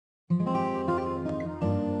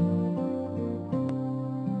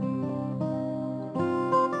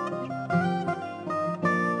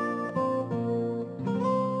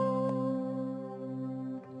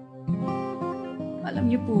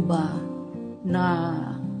po ba na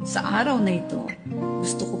sa araw na ito,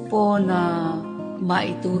 gusto ko po na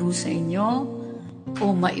maituro sa inyo o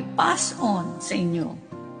maipass on sa inyo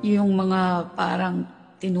yung mga parang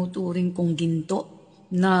tinuturing kong ginto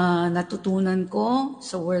na natutunan ko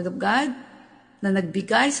sa Word of God na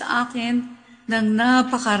nagbigay sa akin ng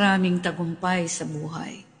napakaraming tagumpay sa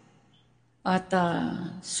buhay. At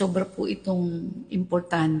sobra po itong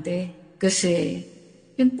importante kasi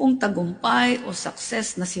yun pong tagumpay o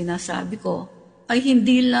success na sinasabi ko ay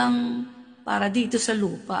hindi lang para dito sa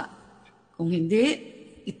lupa. Kung hindi,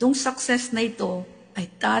 itong success na ito ay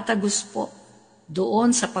tatagos po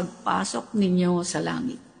doon sa pagpasok ninyo sa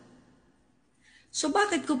langit. So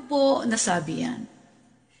bakit ko po nasabi yan?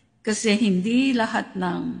 Kasi hindi lahat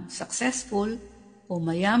ng successful o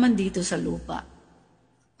mayaman dito sa lupa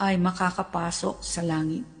ay makakapasok sa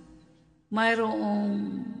langit. Mayroong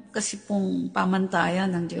kasi pong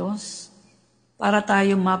pamantayan ng Diyos para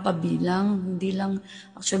tayo mapabilang, hindi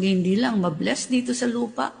lang mabless dito sa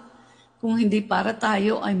lupa, kung hindi para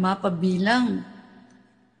tayo ay mapabilang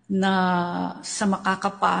na sa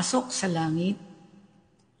makakapasok sa langit.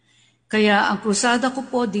 Kaya ang krusada ko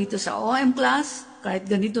po dito sa OM class, kahit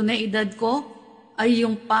ganito na edad ko, ay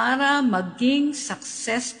yung para maging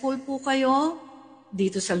successful po kayo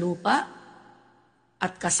dito sa lupa.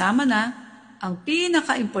 At kasama na, ang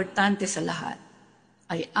pinaka-importante sa lahat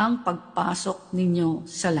ay ang pagpasok ninyo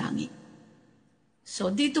sa langit.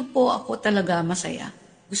 So dito po ako talaga masaya.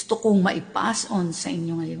 Gusto kong maipass on sa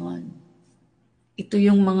inyo ngayon. Ito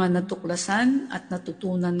yung mga natuklasan at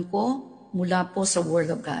natutunan ko mula po sa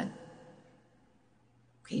Word of God.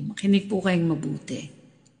 Okay, makinig po kayong mabuti.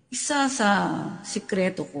 Isa sa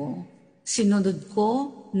sikreto ko, sinunod ko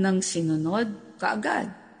ng sinunod kaagad.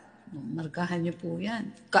 Markahan niyo po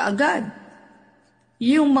yan. Kaagad.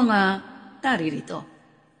 Yung mga naririto.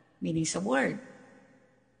 Meaning sa word.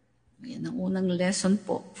 Yan ang unang lesson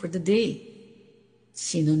po for the day.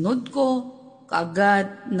 Sinunod ko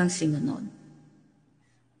kaagad ng sinunod.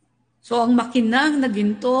 So ang makinang na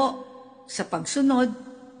ginto sa pagsunod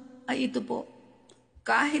ay ito po.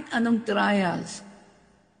 Kahit anong trials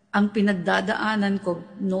ang pinagdadaanan ko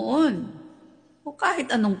noon o kahit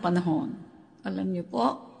anong panahon, alam niyo po,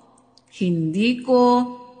 hindi ko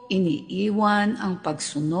iniiwan ang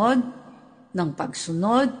pagsunod ng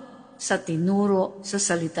pagsunod sa tinuro sa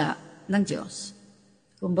salita ng Diyos.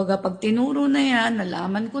 Kumbaga, pag tinuro na yan,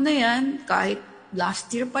 nalaman ko na yan, kahit last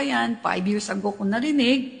year pa yan, 5 years ago ko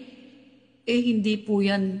narinig, hindi po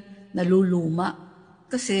yan naluluma.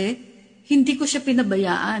 Kasi hindi ko siya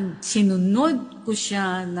pinabayaan. Sinunod ko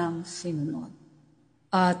siya ng sinunod.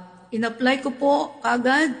 At in-apply ko po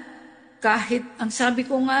agad, kahit ang sabi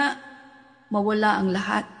ko nga, mawala ang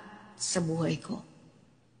lahat sa buhay ko.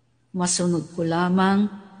 Masunod ko lamang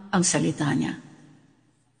ang salita niya.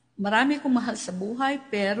 Marami kong mahal sa buhay,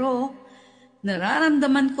 pero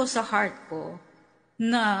nararamdaman ko sa heart ko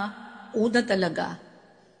na una talaga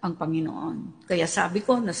ang Panginoon. Kaya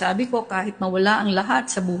nasabi ko kahit mawala ang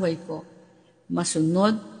lahat sa buhay ko,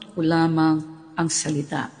 masunod ko lamang ang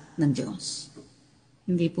salita ng Diyos.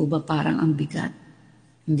 Hindi po ba parang ang bigat?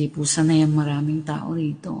 Hindi po sanay ang maraming tao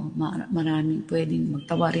rito. Maraming pwedeng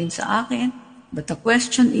magtawa rin sa akin. But the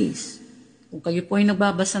question is, kung kayo po ay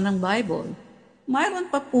nagbabasa ng Bible, mayroon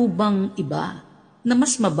pa po bang iba na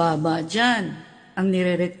mas mababa dyan ang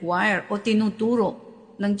nire-require o tinuturo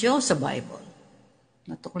ng Diyos sa Bible?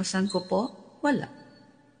 Natuklasan ko po, wala.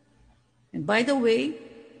 And by the way,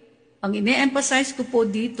 ang ine-emphasize ko po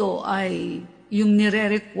dito ay yung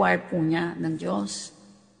nire-require po niya ng Diyos.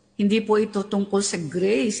 Hindi po ito tungkol sa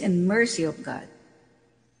grace and mercy of God.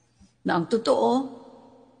 Na ang totoo,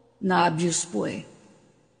 na-abuse po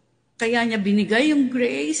Kaya niya binigay yung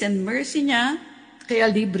grace and mercy niya, kaya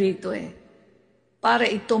libre ito Para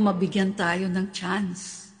ito mabigyan tayo ng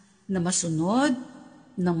chance na masunod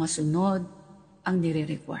ang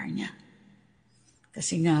nire-require niya.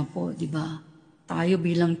 Kasi nga po, di ba, tayo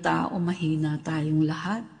bilang tao, mahina tayong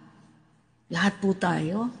lahat. Lahat po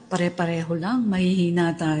tayo, pare-pareho lang,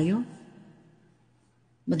 mahihina tayo.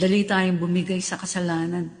 Madali tayong bumigay sa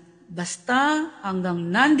kasalanan. Basta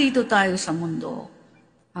hanggang nandito tayo sa mundo,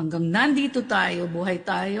 hanggang nandito tayo, buhay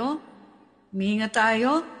tayo, humihinga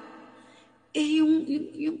tayo,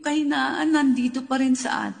 yung kahinaan nandito pa rin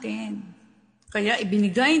sa atin. Kaya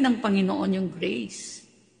ibinigay ng Panginoon yung grace.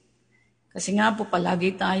 Kasi nga po,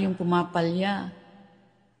 palagi tayong pumapalya.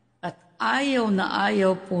 Ayaw na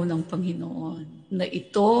ayaw po ng Panginoon na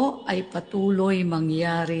ito ay patuloy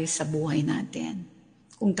mangyari sa buhay natin.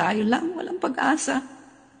 Kung tayo lang, walang pag-asa.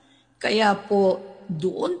 Kaya po,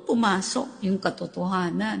 doon pumasok yung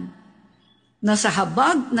katotohanan na sa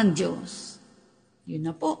habag ng Diyos Yun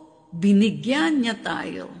na po, binigyan niya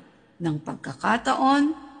tayo ng pagkakataon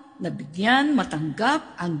na bigyan,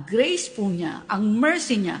 matanggap ang grace po niya, ang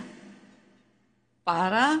mercy niya,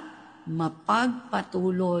 para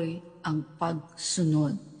mapagpatuloy ang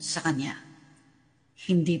pagsunod sa Kanya.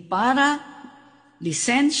 Hindi para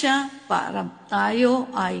lisensya para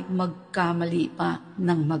tayo ay magkamali pa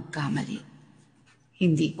ng magkamali.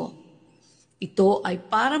 Hindi po. Ito ay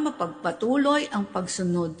para mapagpatuloy ang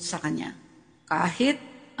pagsunod sa Kanya. Kahit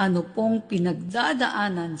ano pong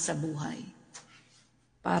pinagdadaanan sa buhay.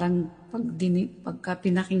 Parang pagka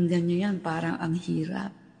pinakinggan nyo yan, parang ang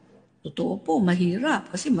hirap. Totoo po,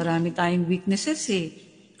 mahirap kasi marami tayong weaknesses eh.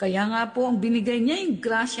 Kaya nga po ang binigay niya, yung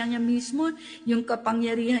grasya niya mismo, yung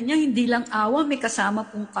kapangyarihan niya, hindi lang awa, may kasama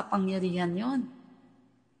pong kapangyarihan yon.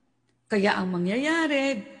 Kaya ang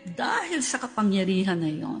mangyayari, dahil sa kapangyarihan na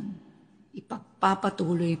yon,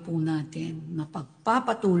 ipagpapatuloy po natin,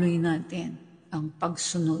 mapagpapatuloy natin ang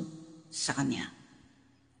pagsunod sa Kanya.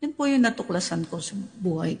 Yan po yung natuklasan ko sa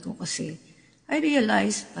buhay ko kasi I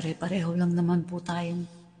realize, pare-pareho lang naman po tayong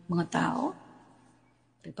mga tao.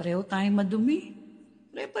 Pare-pareho tayong madumi.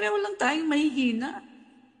 Pare-pareho lang tayong mahihina.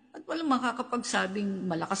 At walang makakapagsabing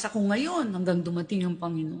malakas ako ngayon hanggang dumating ang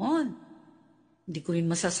Panginoon. Hindi ko rin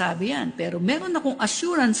masasabi yan. Pero meron akong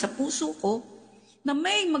assurance sa puso ko na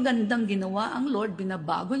may magandang ginawa ang Lord.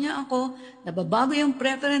 Binabago niya ako. Nababago yung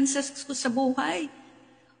preferences ko sa buhay.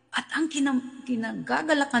 At ang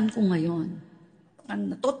kinagagalakan ko ngayon, ang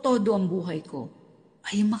natotodo ang buhay ko,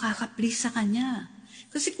 ay yung makaka-please sa Kanya.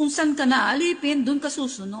 Kasi kung saan ka naalipin, doon ka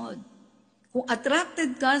susunod. Kung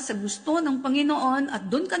attracted ka sa gusto ng Panginoon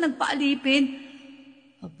at doon ka nagpaalipin,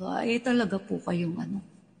 talaga po kayong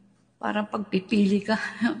parang pagpipili ka,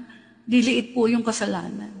 liliit po yung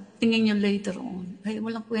kasalanan. Tingin nyo later on,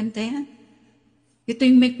 walang kwenta yan. Ito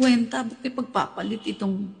yung may kwenta, ba't ipagpapalit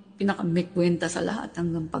itong may kwenta sa lahat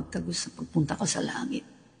hanggang pagtagos sa pagpunta ka sa langit.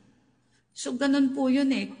 So, ganun po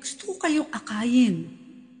yun eh. Gusto ko kayong akayin.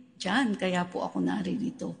 Diyan, kaya po ako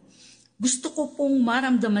naririto. Gusto ko pong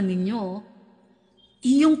maramdaman ninyo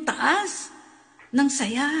iyong taas ng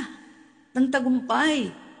saya, ng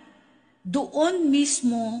tagumpay. Doon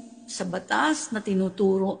mismo sa batas na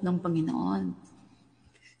tinuturo ng Panginoon.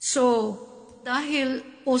 So,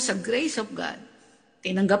 dahil po sa grace of God,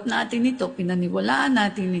 tinanggap natin ito, pinaniwalaan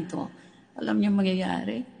natin ito, alam niyo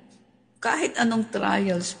mangyayari? Kahit anong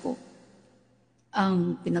trials po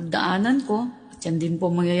ang pinagdaanan ko, at yan din po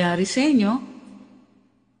mangyayari sa inyo,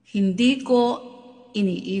 hindi ko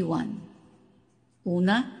iniiwan.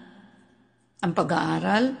 Una, ang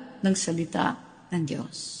pag-aaral ng salita ng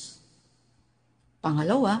Diyos.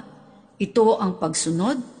 Pangalawa, ito ang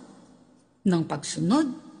pagsunod ng pagsunod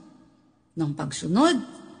ng pagsunod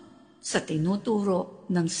sa tinuturo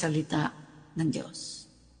ng salita ng Diyos.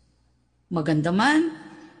 Maganda man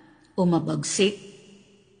o mabagsik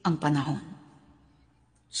ang panahon.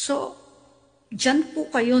 So, dyan po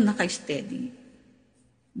kayo naka-steady.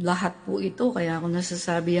 Lahat po ito, kaya ako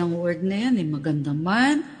nasasabi ang word na yan, maganda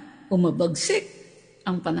man o mabagsik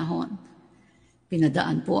ang panahon.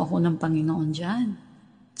 Pinadaan po ako ng Panginoon dyan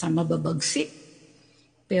sa mababagsik.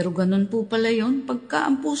 Pero ganun po pala yun, pagka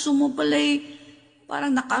ang puso mo pala'y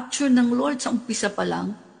parang na-capture ng Lord sa umpisa pa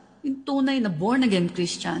lang, yung tunay na born-again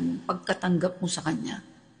Christian, pagkatanggap mo sa Kanya,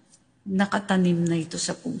 nakatanim na ito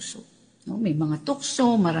sa puso. No? May mga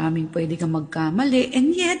tukso, maraming pwede kang magkamali,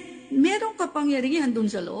 and yet, merong kapangyarihan dun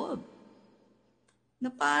sa loob. Na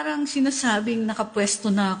parang sinasabing nakapwesto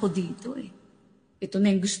na ako dito eh. Ito na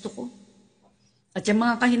yung gusto ko. At yung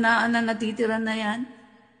mga kahinaan na natitira na yan,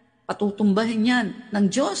 patutumbahin yan ng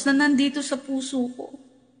Diyos na nandito sa puso ko.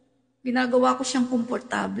 Ginagawa ko siyang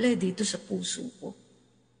komportable dito sa puso ko.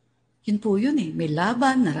 Yun po yun eh. May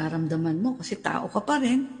laban, nararamdaman mo kasi tao ka pa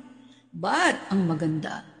rin. But ang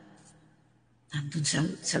maganda, nandun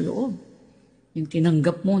sa loob. Yung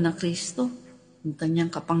tinanggap mo na Kristo, yung kanyang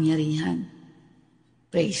kapangyarihan.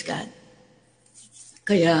 Praise God.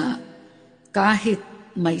 Kaya kahit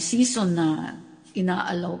may season na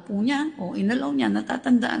inaalaw po niya, o inalaw niya,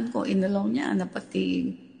 natatandaan ko, inalaw niya na pati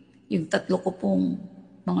yung 3 ko pong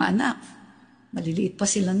mga anak. Maliliit pa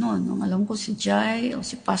sila noon. Nung alam ko si Jai o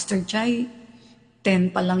si Pastor Jai,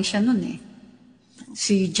 10 pa lang siya noon eh.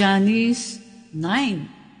 Si Janice,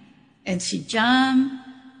 9. And si Jam,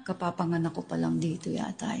 kapapanganak ko pa lang dito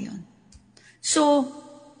yata yun. So,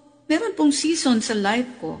 meron pong season sa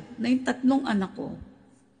life ko na yung 3 anak ko,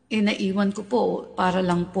 naiwan ko po para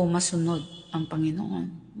lang po masunod ang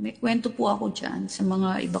Panginoon. May kwento po ako dyan sa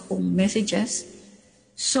mga iba kong messages.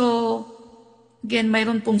 So, again,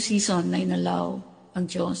 mayroon pong season na inalaw ang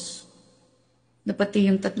Diyos na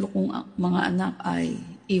pati yung 3 kong mga anak ay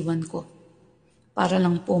iwan ko. para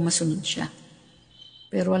lang po masunod siya.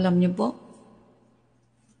 Pero alam niyo po,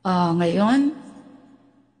 ngayon,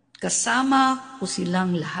 kasama ko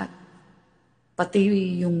silang lahat, pati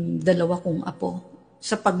yung 2 kong apo,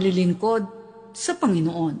 sa paglilingkod sa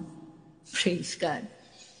Panginoon. Praise God.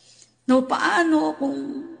 No, paano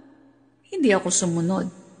kung hindi ako sumunod?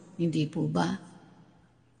 Hindi po ba?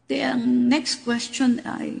 Ang next question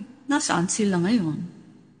ay, nasaan sila ngayon?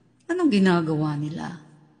 Anong ginagawa nila?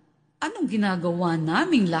 Anong ginagawa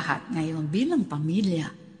naming lahat ngayon bilang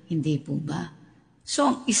pamilya? Hindi po ba? So,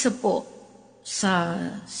 ang isa po sa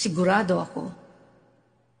sigurado ako,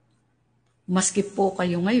 maski po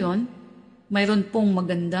kayo ngayon, mayroon pong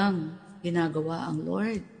magandang ginagawa ang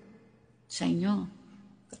Lord sa inyo.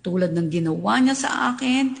 Katulad ng ginawa niya sa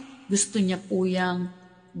akin, gusto niya po yang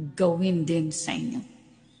gawin din sa inyo.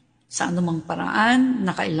 Sa anumang paraan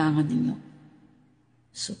na kailangan ninyo.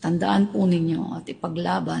 So, tandaan po ninyo at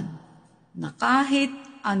ipaglaban na kahit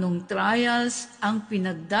anong trials ang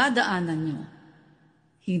pinagdadaanan nyo,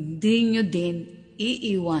 hindi nyo din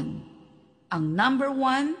iiwan ang number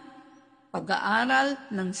 1, pag-aaral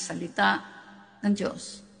ng salita ng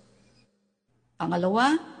Diyos.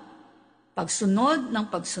 Pangalawa, pagsunod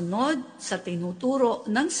sa tinuturo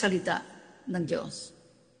ng salita ng Diyos.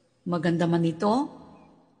 Maganda man ito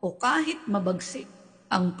o kahit mabagsik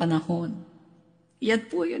ang panahon. Yan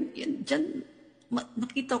po yun. Diyan,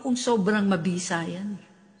 nakita kong sobrang mabisa yan.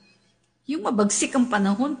 Yung mabagsik ang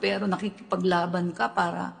panahon pero nakikipaglaban ka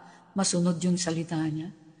para masunod yung salita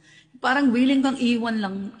niya. Parang willing kang iwan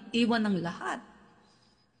ng lahat.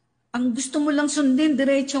 Ang gusto mo lang sundin,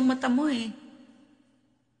 diretso ang mata mo eh.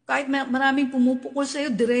 Kahit maraming pumupukol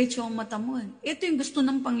sa'yo, diretso ang mata mo eh. Ito yung gusto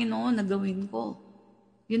ng Panginoon na gawin ko.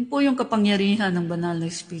 Yun po yung kapangyarihan ng Banal na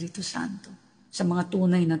Espiritu Santo sa mga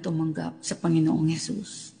tunay na tumanggap sa Panginoong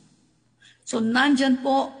Hesus. So, nandyan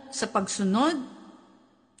po sa pagsunod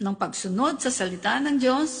sa salita ng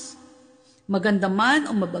Diyos, maganda man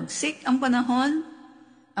o mabagsik ang panahon,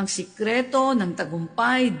 ang sikreto ng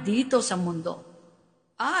tagumpay dito sa mundo.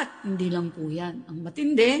 At hindi lang po yan. Ang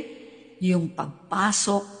matindi, yung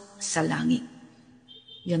pagpasok sa langit.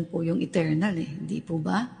 Yan po yung eternal eh. Hindi po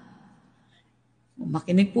ba?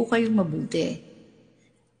 Makinig po kayong mabuti.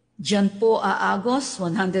 Diyan po aagos,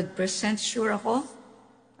 100% sure ako,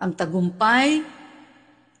 ang tagumpay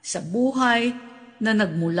sa buhay na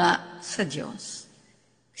nagmula sa Diyos.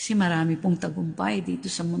 Kasi marami pong tagumpay dito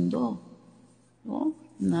sa mundo. No?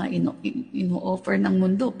 Na ino-offer ng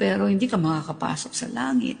mundo, pero hindi ka makakapasok sa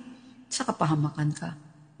langit. Sa kapahamakan ka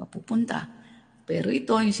mapupunta. Pero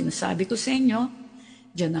ito, yung sinasabi ko sa inyo,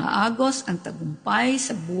 diyan aagos ang tagumpay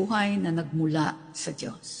sa buhay na nagmula sa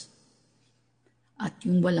Diyos. At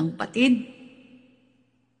yung walang patid,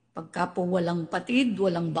 pagka po walang patid,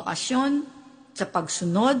 walang bakasyon, sa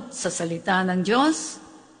pagsunod sa salita ng Diyos,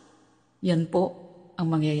 yan po ang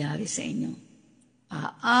mangyayari sa inyo.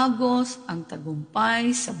 Aagos ang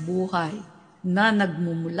tagumpay sa buhay na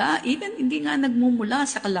nagmumula, even hindi nga nagmumula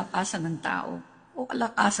sa kalakasan ng tao o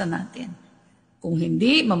kalakasan natin. Kung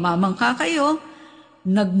hindi, mamamangka kayo,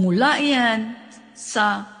 nagmula yan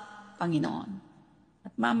sa Panginoon.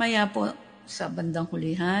 At mamaya po sa bandang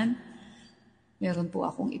hulihan, meron po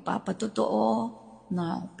akong ipapatotoo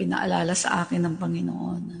na pinaalala sa akin ng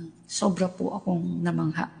Panginoon. Sobra po akong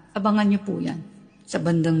namangha. Abangan niyo po yan sa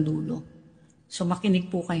bandang dulo. So makinig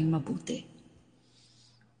po kayong mabuti.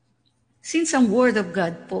 Since ang Word of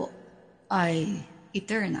God po ay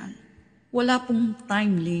eternal, wala pong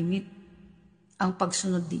time limit ang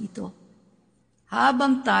pagsunod dito.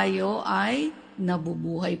 Habang tayo ay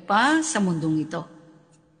nabubuhay pa sa mundong ito.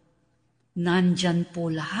 Nandyan po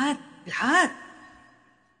lahat.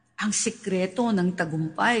 Ang sikreto ng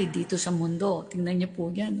tagumpay dito sa mundo. Tingnan niyo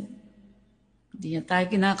po yan. Hindi niya tayo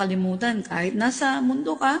kinakalimutan. Kahit nasa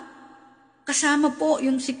mundo ka, kasama po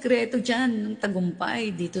yung sikreto dyan ng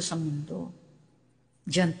tagumpay dito sa mundo.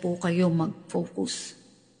 Diyan po kayo mag-focus.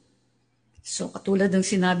 So, katulad ng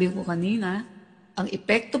sinabi ko kanina, ang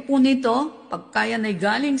epekto po nito, pagka yan ay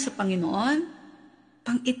galing sa Panginoon,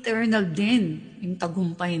 pang-eternal din yung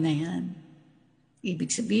tagumpay na yan. Ibig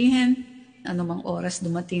sabihin, anumang oras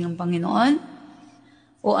dumating ang Panginoon,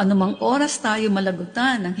 o anumang oras tayo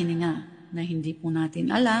malagutan ng hininga na hindi po natin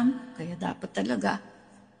alam, kaya dapat talaga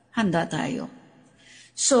handa tayo.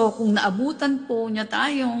 So, kung naabutan po niya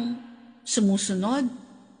tayong sumusunod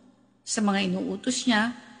sa mga inuutos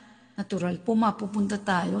niya, natural po mapupunta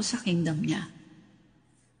tayo sa kingdom niya.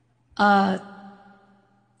 At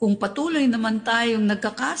kung patuloy naman tayong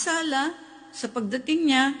nagkakasala sa pagdating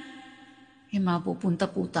niya, mapupunta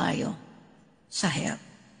po tayo sa hell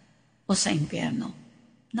o sa impyerno.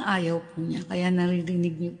 na ayaw po niya. Kaya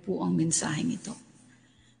naririnig niyo po ang mensaheng ito.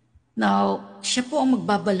 Now, siya po ang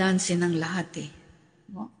magbabalanse ng lahat eh.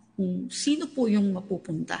 No? Kung sino po yung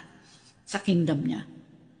mapupunta sa kingdom niya.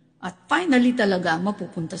 At finally talaga,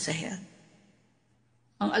 mapupunta sa hell.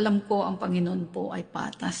 Ang alam ko, ang Panginoon po ay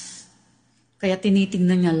patas. Kaya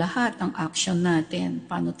tinitingnan niya lahat ang action natin.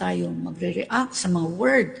 Paano tayo magre-react sa mga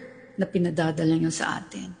word na pinadadala niya sa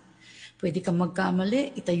atin. Pwede kang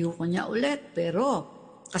magkamali, itayo ko niya ulit, pero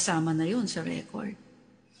kasama na yun sa record.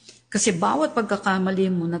 Kasi bawat pagkakamali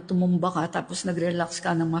mo na tumumba ka tapos nag-relax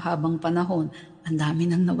ka ng mahabang panahon, ang dami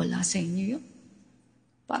nang nawala sa inyo yun.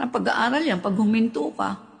 Parang pag-aaral yan, pag huminto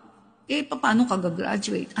ka, paano ka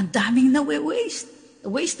gagraduate? Ang daming nawe-waste.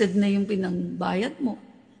 Wasted na yung pinangbayad mo.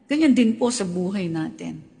 Ganyan din po sa buhay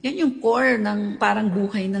natin. Yan yung core ng parang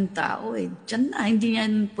buhay ng tao. Diyan na, hindi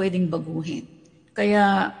yan pwedeng baguhin.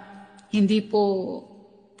 Kaya hindi po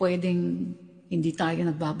pwedeng hindi tayo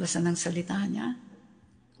nagbabasa ng salita niya.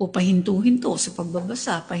 O pahinto-hinto sa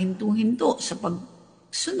pagbabasa, pahinto-hinto sa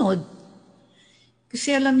pagsunod.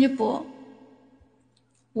 Kasi alam niyo po,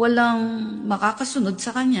 walang makakasunod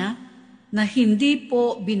sa kanya na hindi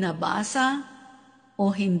po binabasa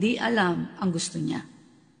o hindi alam ang gusto niya.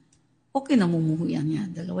 O kinamumuhian niya.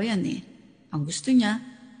 Dalawa yan eh. Ang gusto niya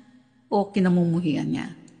o kinamumuhian niya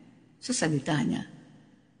sa salita niya.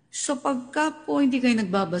 So pagka po hindi kayo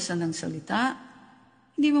nagbabasa ng salita,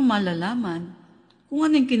 hindi mo malalaman kung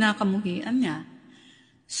ano yung kinakamuhian niya.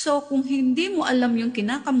 So kung hindi mo alam yung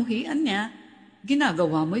kinakamuhian niya,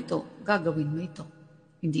 ginagawa mo ito, gagawin mo ito.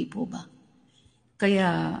 Hindi po ba?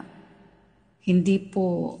 Kaya hindi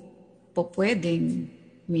po pwedeng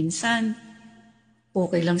minsan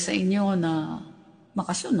okay lang sa inyo na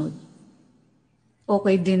makasunod.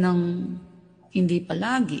 Okay din ng hindi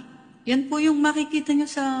palagi. Yan po yung makikita nyo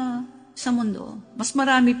sa mundo. Mas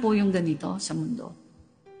marami po yung ganito sa mundo.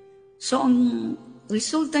 So, ang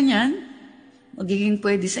resulta niyan, magiging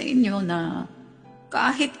pwede sa inyo na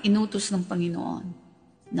kahit inutos ng Panginoon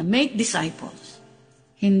na make disciples,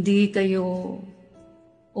 hindi kayo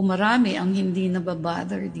umarami ang hindi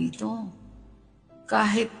nababother dito.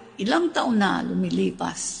 Kahit ilang taon na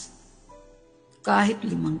lumilipas, kahit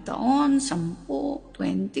 5 taon, 10,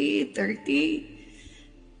 20, 30,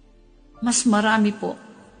 mas marami po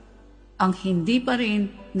ang hindi pa rin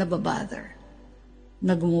nababother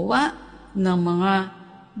na gumawa ng mga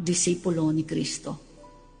disipulo ni Kristo.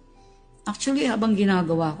 Actually, habang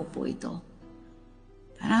ginagawa ko po ito,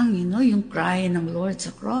 parang, yung cry ng Lord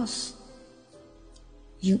sa cross.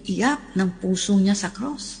 Yung iyak ng puso niya sa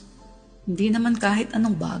cross. Hindi naman kahit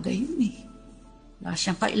anong bagay yun eh. Wala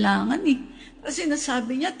siyang kailangan eh. Kasi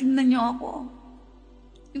nasabi niya, tingnan niyo ako.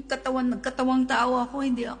 Yung nagkatawang tao ako,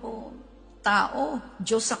 hindi ako tao,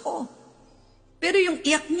 Diyos ako. Pero yung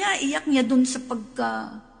iyak niya dun sa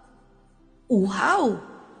pagka-uhaw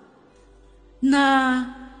na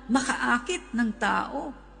makaakit ng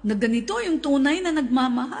tao, na ganito yung tunay na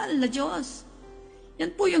nagmamahal na Diyos. Yan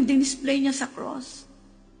po yung dinisplay niya sa cross.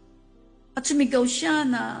 At sumigaw siya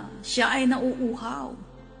na siya ay nauuhaw.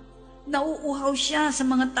 Nauuhaw siya sa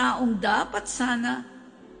mga taong dapat sana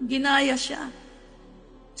ginaya siya.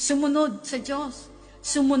 Sumunod sa Diyos.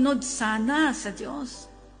 Sumunod sana sa Diyos.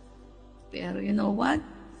 Pero you know what?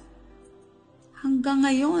 Hanggang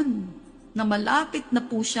ngayon, na malapit na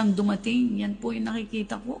po siyang dumating, yan po yung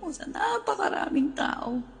nakikita ko sa napakaraming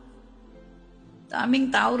tao. Daming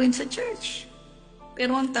tao rin sa church.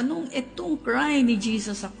 Pero ang tanong, itong cry ni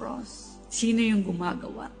Jesus sa cross, sino yung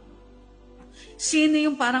gumagawa? Sino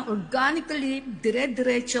yung parang organically,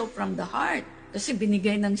 dire-diretso from the heart? Kasi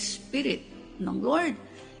binigay ng Spirit ng Lord,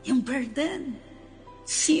 yung burden.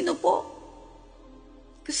 Sino po?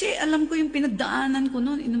 Kasi alam ko yung pinagdaanan ko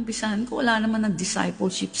noon, inumpisahan ko, wala naman ng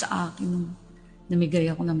discipleship sa akin nung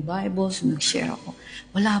namigay ako ng Bible, so nag-share ako.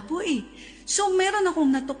 Wala po eh. So meron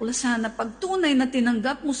akong natuklasan na pagtunay na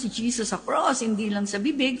tinanggap mo si Jesus sa cross, hindi lang sa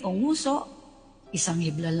bibig o nguso, isang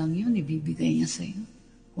hibla lang yun, ibibigay niya sa iyo.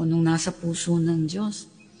 Kung anong nasa puso ng Diyos,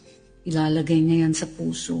 ilalagay niya yan sa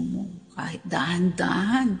puso mo, kahit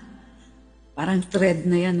dahan-dahan. Parang thread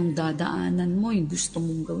na yan nung dadaanan mo, yung gusto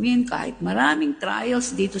mong gawin, kahit maraming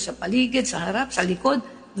trials dito sa paligid, sa harap, sa likod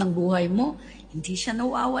ng buhay mo, hindi siya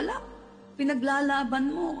nawawala. Pinaglalaban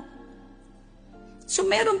mo. So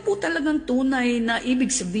meron po talagang tunay na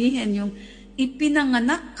ibig sabihin yung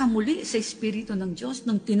ipinanganak ka muli sa Espiritu ng Diyos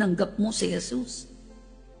nung tinanggap mo si Jesus.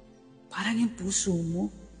 Parang yung puso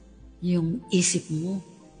mo, yung isip mo,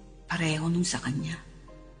 pareho nung sa Kanya.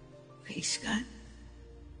 Praise God.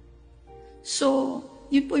 So,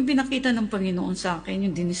 yun po yung pinakita ng Panginoon sa akin,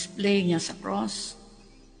 yung dinisplay niya sa cross.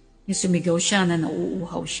 Yung sumigaw siya na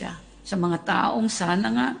nauuhaw siya. sa mga taong sana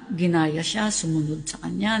nga ginaya siya, sumunod sa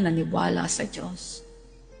kanya, naniwala sa Diyos.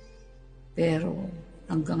 Pero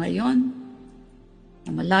hanggang ngayon,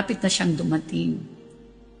 na malapit na siyang dumating,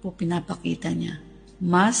 po pinapakita niya,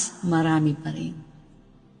 mas marami pa rin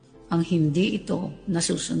ang hindi ito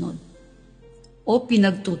nasusunod o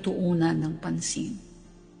pinagtutuunan ng pansin.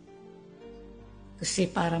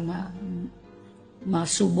 Kasi para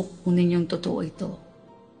masubok po ninyong totoo ito,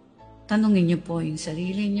 tanungin niyo po yung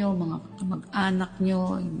sarili niyo, mga kamag-anak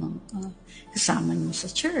niyo, yung mga kasama niyo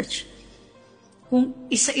sa church.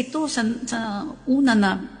 Kung isa ito sa una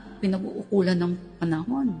na pinag-uukulan ng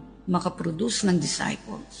panahon, makaproduce ng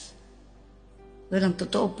disciples. Pero ang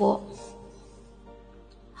totoo po,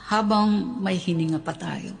 habang may hininga pa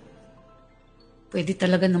tayo, pwede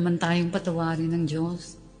talaga naman tayong patawarin ng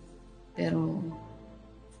Diyos. Pero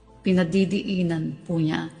pinadidiinan po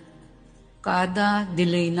niya kada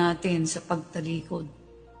delay natin sa pagtalikod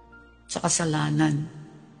sa kasalanan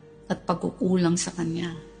at pagkukulang sa Kanya.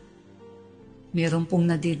 Meron pong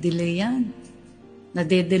nadidelay yan.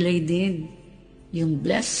 Nadidelay din yung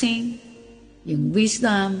blessing, yung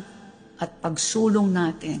wisdom, at pagsulong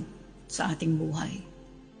natin sa ating buhay.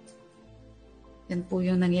 Yan po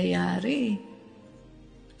yung nangyayari.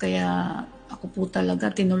 Kaya ako po talaga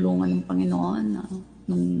tinulungan ng Panginoon na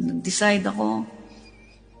nung nag-decide ako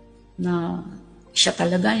na siya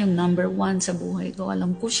talaga yung number 1 sa buhay ko.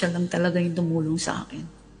 Alam ko siya lang talaga yung tumulong sa akin.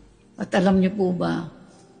 At alam niyo po ba,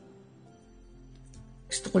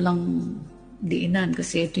 gusto ko lang diinan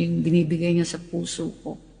kasi ito yung binibigay niya sa puso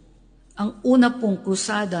ko. Ang una pong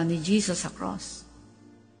krusada ni Jesus sa cross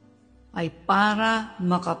ay para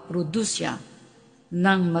makaproduce siya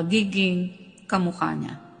ng magiging kamukha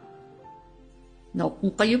niya. Now,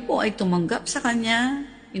 kung kayo po ay tumanggap sa Kanya,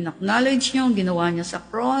 in-acknowledge niyo ang ginawa niya sa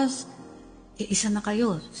cross, isa na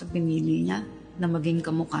kayo sa pinili niya na maging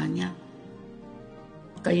kamukha niya.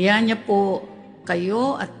 Kaya niya po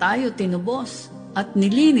kayo at tayo tinubos at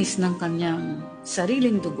nilinis ng Kanyang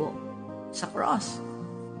sariling dugo sa cross.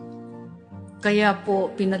 Kaya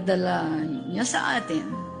po pinadala niya sa atin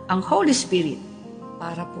ang Holy Spirit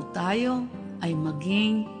para po tayo ay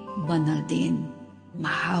maging banal din.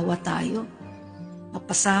 Mahawa tayo.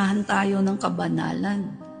 Mapasahan tayo ng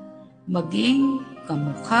kabanalan. Maging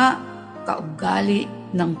kamukha, kaugali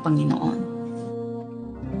ng Panginoon.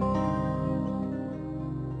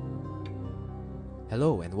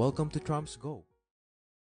 Hello and welcome to Trumps Go.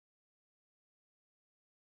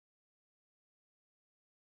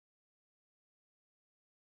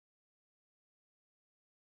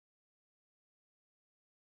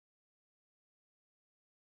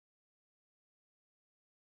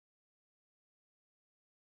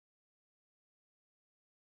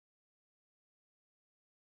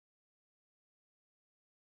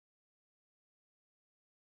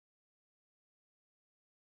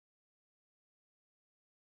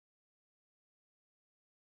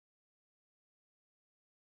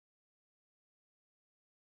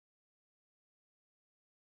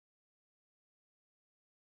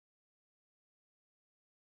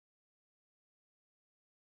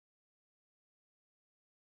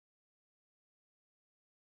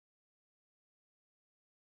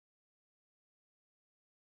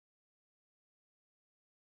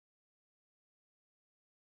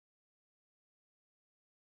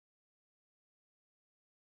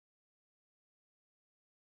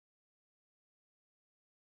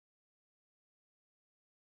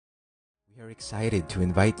 We are excited to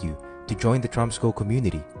invite you to join the Trumps Go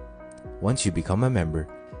community. Once you become a member,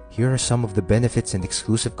 here are some of the benefits and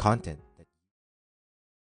exclusive content